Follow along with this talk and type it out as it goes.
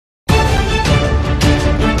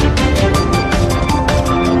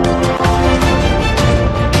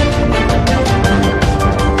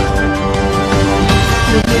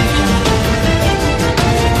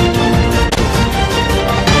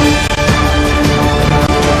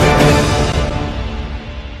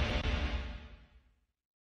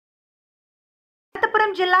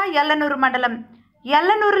జిల్లా ఎల్లనూరు మండలం.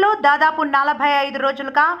 ఎల్లనూరులో దాదాపు 45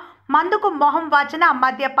 రోజులుగా మందుకు మొహం వాచిన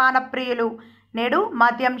మద్యపాన ప్రియులు నేడు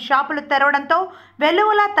మద్యం షాపులు తెరవడంతో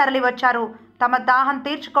వెలువలా తరలివచ్చారు. తమ దాహం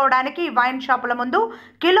తీర్చుకోవడానికి వైన్ షాపుల ముందు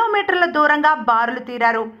కిలోమీటర్ల దూరంగా బారులు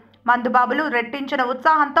తీరారు. మందుబాబులు రెట్టించిన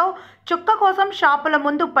ఉత్సాహంతో చుక్క కోసం షాపుల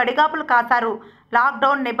ముందు పడిగాపులు కాశారు.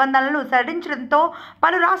 లాక్డౌన్ నిబంధనలను సడలించడంతో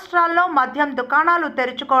పలు రాష్ట్రాల్లో మద్యం దుకాణాలు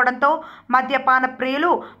తెరుచుకోవడంతో మద్యపాన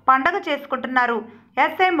ప్రియులు పండగ చేసుకుంటున్నారు.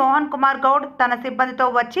 ఎస్ఐ మోహన్ కుమార్ గౌడ్ తన సిబ్బందితో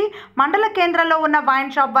వచ్చి మండల కేంద్రంలో ఉన్న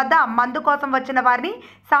వైన్ షాప్ వద్ద మందు కోసం వచ్చిన వారిని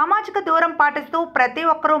సామాజిక దూరం పాటిస్తూ ప్రతి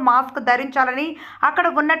ఒక్కరూ మాస్క్ ధరించాలని అక్కడ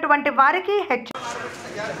ఉన్నటువంటి వారికి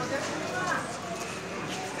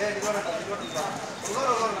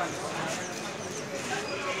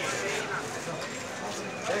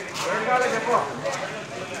చెప్పు